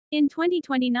In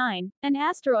 2029, an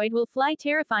asteroid will fly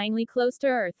terrifyingly close to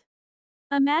Earth.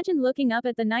 Imagine looking up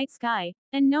at the night sky,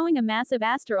 and knowing a massive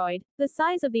asteroid, the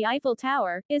size of the Eiffel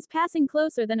Tower, is passing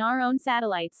closer than our own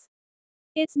satellites.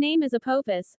 Its name is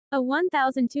Apophis, a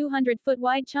 1,200-foot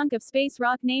wide chunk of space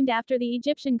rock named after the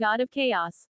Egyptian god of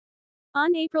chaos.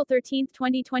 On April 13,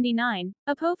 2029,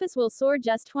 Apophis will soar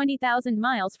just 20,000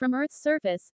 miles from Earth's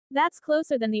surface. That's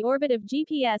closer than the orbit of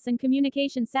GPS and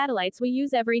communication satellites we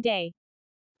use every day.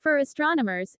 For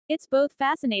astronomers, it's both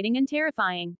fascinating and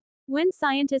terrifying. When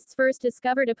scientists first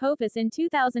discovered Apophis in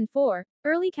 2004,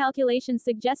 early calculations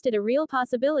suggested a real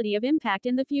possibility of impact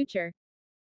in the future.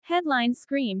 Headlines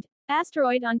screamed,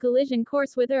 "Asteroid on collision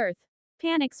course with Earth."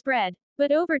 Panic spread.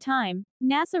 But over time,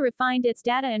 NASA refined its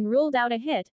data and ruled out a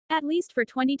hit, at least for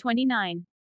 2029.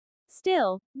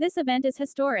 Still, this event is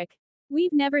historic.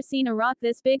 We've never seen a rock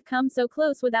this big come so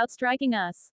close without striking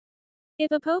us.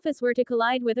 If Apophis were to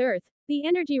collide with Earth, the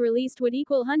energy released would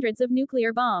equal hundreds of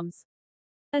nuclear bombs.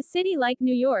 A city like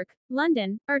New York,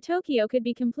 London, or Tokyo could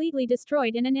be completely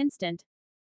destroyed in an instant.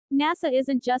 NASA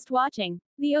isn't just watching.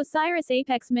 The OSIRIS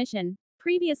APEX mission,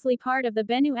 previously part of the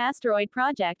Bennu asteroid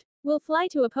project, will fly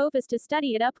to Apophis to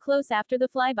study it up close after the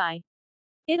flyby.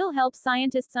 It'll help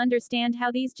scientists understand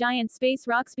how these giant space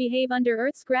rocks behave under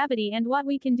Earth's gravity and what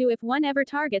we can do if one ever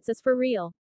targets us for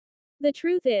real. The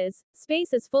truth is,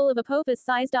 space is full of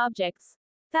Apophis-sized objects.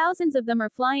 Thousands of them are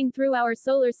flying through our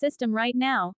solar system right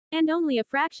now, and only a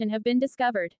fraction have been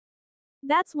discovered.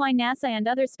 That's why NASA and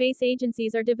other space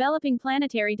agencies are developing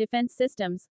planetary defense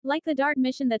systems, like the DART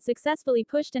mission that successfully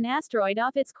pushed an asteroid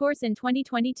off its course in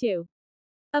 2022.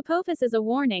 Apophis is a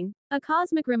warning, a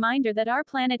cosmic reminder that our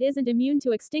planet isn't immune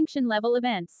to extinction-level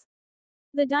events.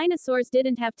 The dinosaurs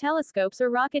didn't have telescopes or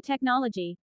rocket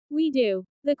technology. We do.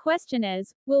 The question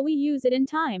is, will we use it in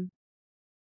time?